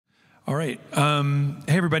All right.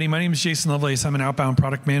 Hey, everybody. My name is Jason Lovelace. I'm an outbound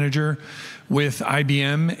product manager with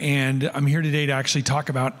IBM, and I'm here today to actually talk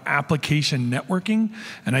about application networking,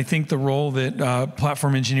 and I think the role that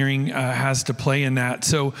platform engineering has to play in that.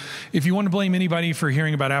 So if you want to blame anybody for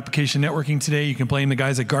hearing about application networking today, you can blame the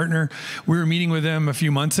guys at Gartner. We were meeting with them a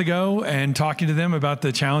few months ago and talking to them about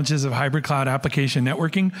the challenges of hybrid cloud application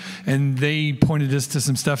networking, and they pointed us to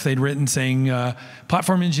some stuff they'd written saying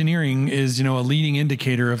platform engineering is, a leading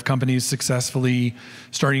indicator of companies successfully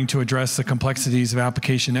starting to address the complexities of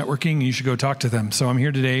application networking. You should go talk to them. So I'm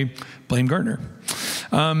here today, blame Gartner.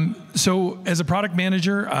 So as a product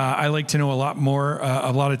manager, I like to know a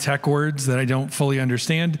lot of tech words that I don't fully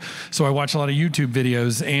understand. So I watch a lot of YouTube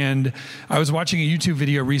videos, and I was watching a YouTube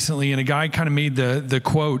video recently, and a guy kind of made the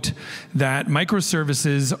quote that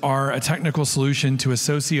microservices are a technical solution to a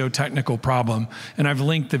socio-technical problem. And I've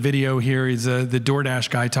linked the video here. He's the DoorDash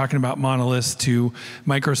guy talking about monoliths to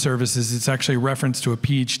microservices. It's actually a reference to a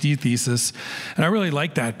PhD thesis. And I really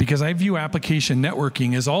like that because I view application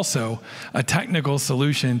networking as also a technical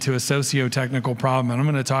solution to a socio-technical problem, and I'm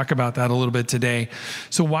going to talk about that a little bit today.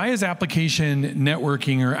 So why is application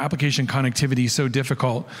networking or application connectivity so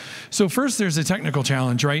difficult? So first, there's a technical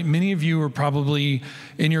challenge, right? Many of you are probably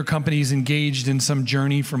in your companies engaged in some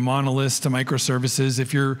journey from monoliths to microservices.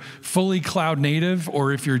 If you're fully cloud native,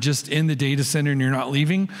 or if you're just in the data center and you're not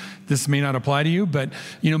leaving, this may not apply to you, but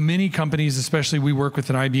many companies, especially we work with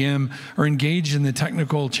at IBM, are engaged in the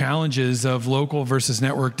technical challenges of local versus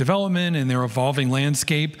network development and their evolving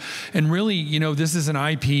landscape. And really, this is an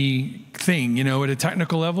IP thing. At a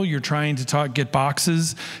technical level, you're trying to get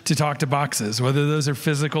boxes to talk to boxes, whether those are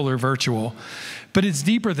physical or virtual. But it's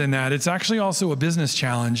deeper than that. It's actually also a business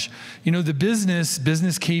challenge. The business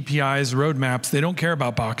KPIs, roadmaps, they don't care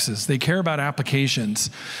about boxes. They care about applications.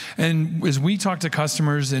 And as we talk to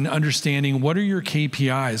customers and understanding what are your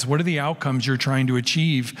KPIs, what are the outcomes you're trying to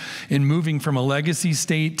achieve in moving from a legacy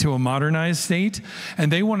state to a modernized state,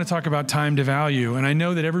 and they want to talk about time to value. And I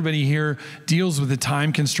know that everybody here deals with the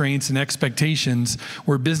time constraints and expectations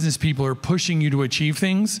where business people are pushing you to achieve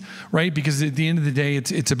things, right? Because at the end of the day,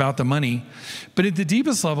 it's about the money. But at the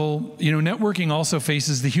deepest level, networking also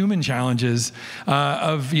faces the human challenges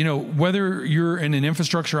of, whether you're in an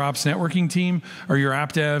infrastructure ops networking team or your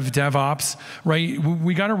app dev, DevOps, right?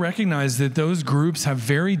 We got to recognize that those groups have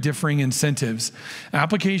very differing incentives.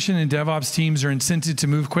 Application and DevOps teams are incented to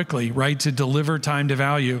move quickly, right? To deliver time to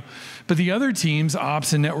value. But the other teams,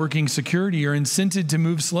 ops and networking security, are incented to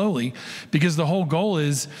move slowly because the whole goal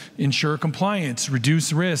is ensure compliance,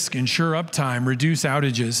 reduce risk, ensure uptime, reduce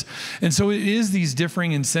outages. And so it is these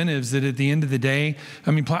differing incentives that at the end of the day,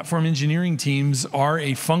 platform engineering teams are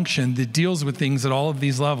a function that deals with things at all of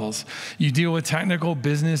these levels. You deal with technical,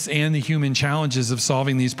 business, and the human challenges of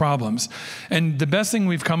solving these problems. And the best thing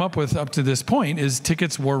we've come up with up to this point is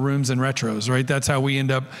tickets, war rooms, and retros, right? That's how we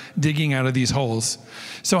end up digging out of these holes.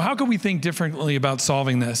 So how can we think differently about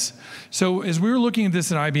solving this? So as we were looking at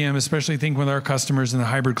this at IBM, especially thinking with our customers in the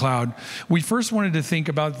hybrid cloud, we first wanted to think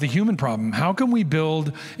about the human problem. How can we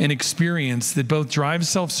build an experience that both drives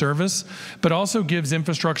self-service, but also gives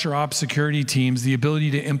infrastructure ops security teams the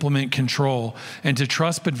ability to implement control and to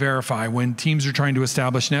trust but verify when teams are trying to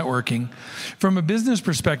establish networking? From a business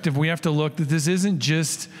perspective, we have to look that this isn't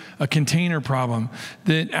just a container problem,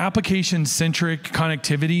 that application-centric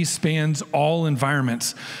connectivity spans all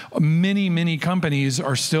environments. Many companies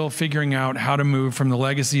are still figuring out how to move from the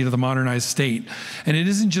legacy to the modernized state. And it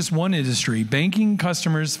isn't just one industry. Banking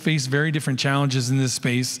customers face very different challenges in this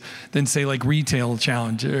space than, say, like retail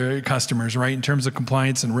customers, right, in terms of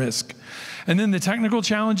compliance and risk. And then the technical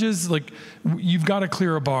challenges, like you've got to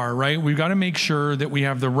clear a bar, right? We've got to make sure that we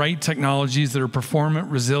have the right technologies that are performant,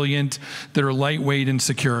 resilient, that are lightweight and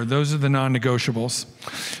secure. Those are the non-negotiables.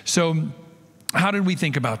 So how did we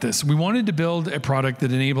think about this? We wanted to build a product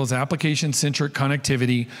that enables application-centric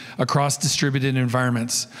connectivity across distributed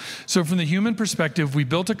environments. So from the human perspective, we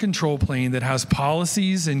built a control plane that has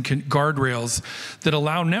policies and guardrails that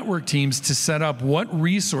allow network teams to set up what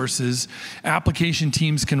resources application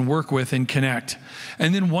teams can work with and connect.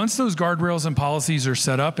 And then once those guardrails and policies are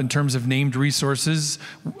set up in terms of named resources,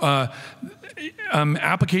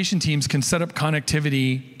 application teams can set up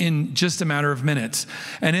connectivity in just a matter of minutes.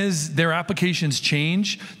 And as their application applications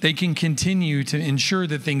change, they can continue to ensure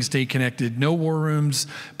that things stay connected. No war rooms,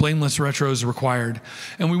 blameless retros required.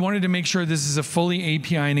 And we wanted to make sure this is a fully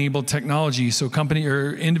API-enabled technology so company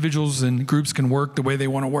or individuals and groups can work the way they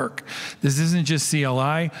want to work. This isn't just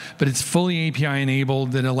CLI, but it's fully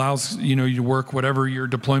API-enabled that allows you to work whatever your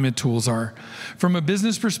deployment tools are. From a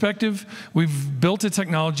business perspective, we've built a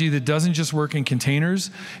technology that doesn't just work in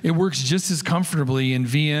containers. It works just as comfortably in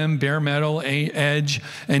VM, bare metal, edge,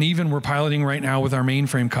 and even we're piloting right now with our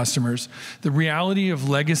mainframe customers. The reality of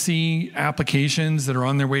legacy applications that are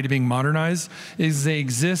on their way to being modernized is they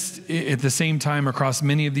exist at the same time across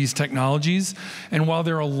many of these technologies. And while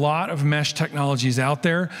there are a lot of mesh technologies out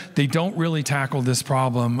there, they don't really tackle this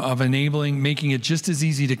problem of making it just as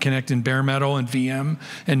easy to connect in bare metal and VM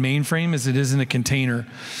and mainframe as it is in a container.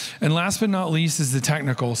 And last but not least is the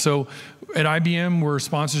technical. So at IBM, we're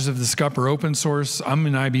sponsors of the Scupper open source. I'm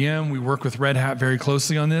in IBM. We work with Red Hat very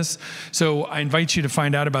closely on this. So I invite you to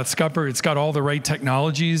find out about Scupper. It's got all the right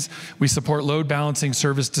technologies. We support load balancing,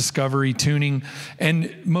 service discovery, tuning,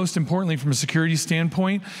 and most importantly, from a security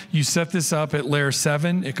standpoint, you set this up at layer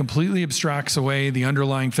 7. It completely abstracts away the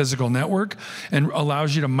underlying physical network and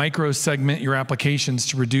allows you to micro-segment your applications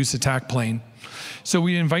to reduce attack plane. So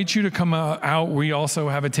we invite you to come out. We also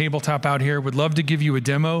have a tabletop out here. Would love to give you a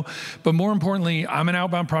demo. But more importantly, I'm an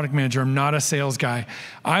outbound product manager. I'm not a sales guy.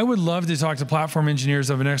 I would love to talk to platform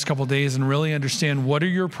engineers over the next couple of days and really understand what are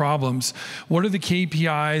your problems, what are the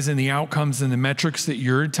KPIs and the outcomes and the metrics that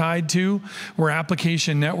you're tied to, where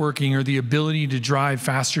application networking or the ability to drive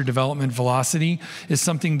faster development velocity is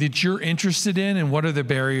something that you're interested in, and what are the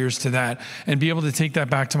barriers to that, and be able to take that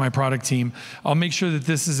back to my product team. I'll make sure that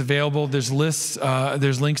this is available. There's lists.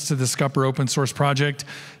 There's links to the Scupper open source project.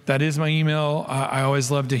 That is my email. I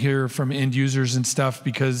always love to hear from end users and stuff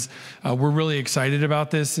because we're really excited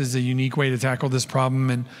about this as a unique way to tackle this problem,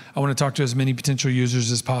 and I want to talk to as many potential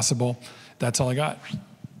users as possible. That's all I got.